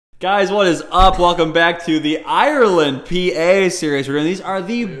Guys, what is up? Welcome back to the Ireland PA series. We're doing these are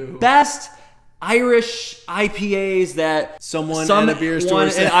the best Irish IPAs that someone at a beer store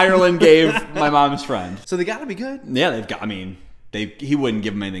in Ireland gave my mom's friend. So they gotta be good. Yeah, they've got. I mean, he wouldn't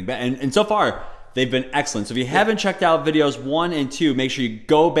give them anything bad. And so far, they've been excellent. So if you haven't checked out videos 1 and 2, make sure you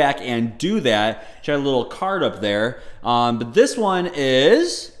go back and do that. Check out a little card up there. But this one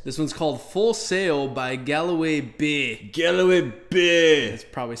is... This one's called Full Sail by Galway Bay. Galway Bay. It's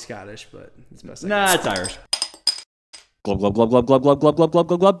probably Scottish, but it's best. Nah, it's Irish. Glub, glub, glub, glub, glub, glub, glub, glub, glub,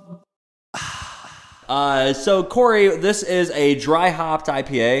 glub, glub. So, Corey, this is a dry hopped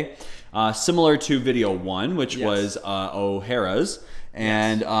IPA, similar to video 1, which was O'Hara's.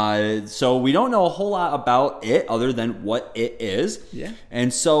 And so we don't know a whole lot about it other than what it is. Yeah.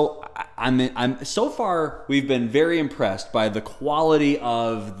 And so I'm so far we've been very impressed by the quality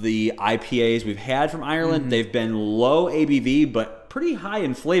of the IPAs we've had from Ireland. They've been low ABV but pretty high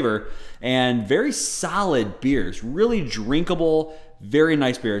in flavor and very solid beers. Really drinkable, very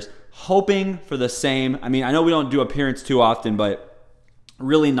nice beers. Hoping for the same. I mean, I know we don't do appearance too often, but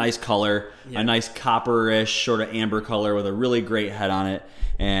really nice color, a nice copperish sort of amber color with a really great head on it.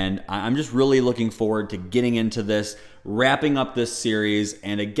 And I'm just really looking forward to getting into this, wrapping up this series.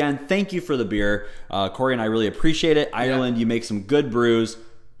 And again, thank you for the beer. Corey and I really appreciate it. Ireland, you make some good brews.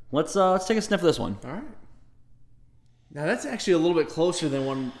 Let's take a sniff of this one. All right. Now that's actually a little bit closer than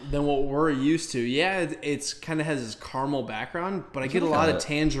what we're used to. Yeah, it's kind of has this caramel background, but I get a lot of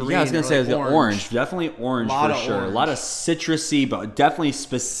tangerine. Yeah, I was gonna say it's orange, definitely orange for sure. A lot of citrusy, but definitely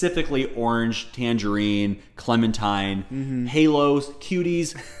specifically orange, tangerine, clementine, halos,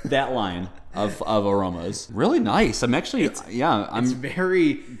 cuties. That line of aromas, really nice. I'm actually, it's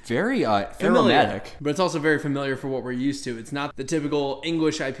very aromatic, but it's also very familiar for what we're used to. It's not the typical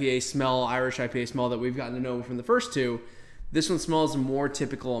English IPA smell, Irish IPA smell that we've gotten to know from the first two. This one smells more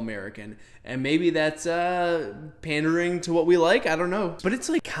typical American, and maybe that's pandering to what we like. I don't know, but it's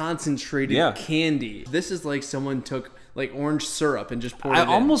like concentrated candy. This is like someone took like orange syrup and just poured it in.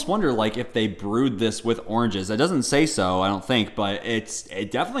 I almost wonder like if they brewed this with oranges. It doesn't say so, I don't think, but it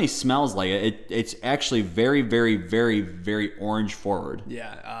definitely smells like it. It's actually very, very, very, very orange forward.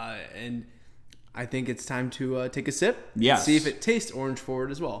 Yeah, and I think it's time to take a sip. Yes. And see if it tastes orange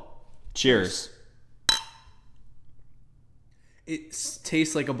forward as well. Cheers. It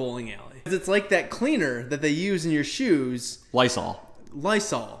tastes like a bowling alley. It's like that cleaner that they use in your shoes. Lysol.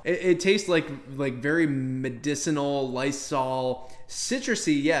 It tastes like very medicinal Lysol,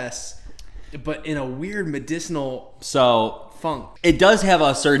 citrusy, yes, but in a weird medicinal funk. It does have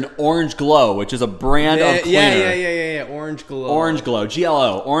a certain orange glow, which is a brand of cleaner. Yeah. Orange glow. Orange glow.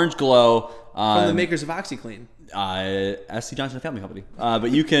 GLO. Orange glow. From the makers of OxyClean. SC Johnson Family Company.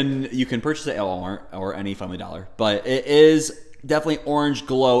 But you can purchase it at Walmart or any Family Dollar. But it is definitely orange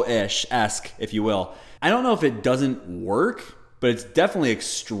glow-ish-esque, if you will. I don't know if it doesn't work, but it's definitely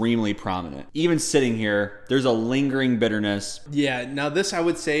extremely prominent. Even sitting here, there's a lingering bitterness. Yeah, now this I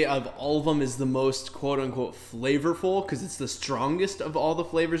would say of all of them is the most quote-unquote flavorful because it's the strongest of all the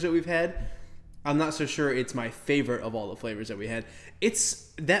flavors that we've had. I'm not so sure it's my favorite of all the flavors that we had.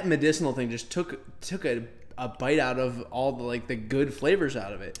 It's that medicinal thing just took a bite out of all the good flavors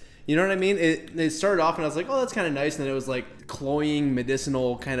out of it. You know what I mean? It started off and I was like, oh, that's kind of nice. And then it was like cloying,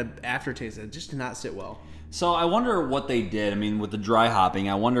 medicinal kind of aftertaste. It just did not sit well. So I wonder what they did. I mean, with the dry hopping,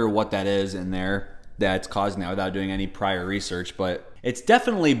 I wonder what that is in there that's causing that without doing any prior research. But it's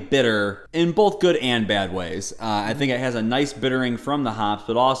definitely bitter in both good and bad ways. I think it has a nice bittering from the hops,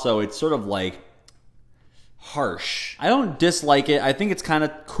 but also it's sort of like harsh. I don't dislike it. I think it's kind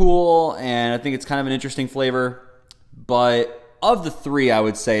of cool, and I think it's kind of an interesting flavor. But of the three, I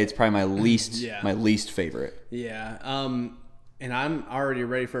would say it's probably my least favorite. Yeah. And I'm already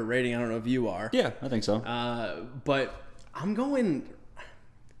ready for a rating. I don't know if you are. Yeah, I think so. But I'm going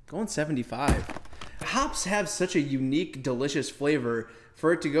 75. Hops have such a unique, delicious flavor.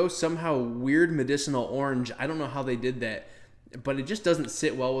 For it to go somehow weird medicinal orange, I don't know how they did that, but it just doesn't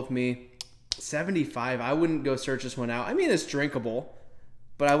sit well with me. 75. I wouldn't go search this one out. I mean, it's drinkable,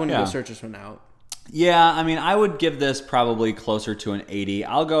 but I wouldn't go search this one out. Yeah, I mean, I would give this probably closer to an 80.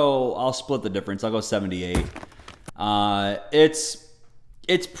 I'll split the difference. I'll go 78.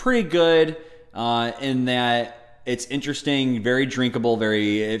 It's pretty good in that it's interesting, very drinkable,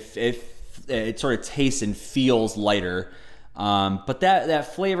 very if it sort of tastes and feels lighter. But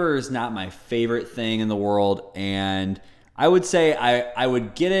that flavor is not my favorite thing in the world, and I would say I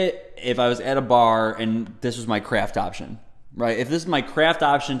would get it if I was at a bar and this was my craft option. Right, if this is my craft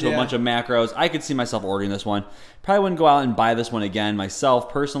option to a bunch of macros, I could see myself ordering this one. Probably wouldn't go out and buy this one again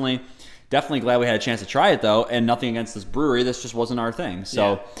myself personally. Definitely glad we had a chance to try it, though, and nothing against this brewery. This just wasn't our thing.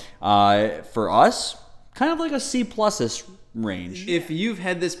 So for us, kind of like a C+-ish range. If you've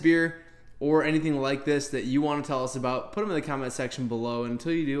had this beer or anything like this that you want to tell us about, put them in the comment section below. And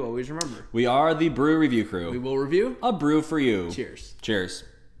until you do, always remember, We are the Brew Review Crew. we will review. A brew for you. Cheers. Cheers.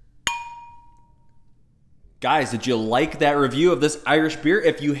 Guys, did you like that review of this Irish beer?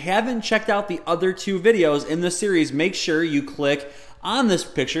 If you haven't checked out the other 2 videos in the series, make sure you click on this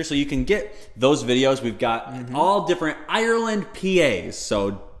picture so you can get those videos. We've got all different Ireland PAs,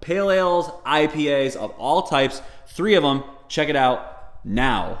 so pale ales, IPAs of all types, 3 of them. Check it out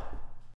now.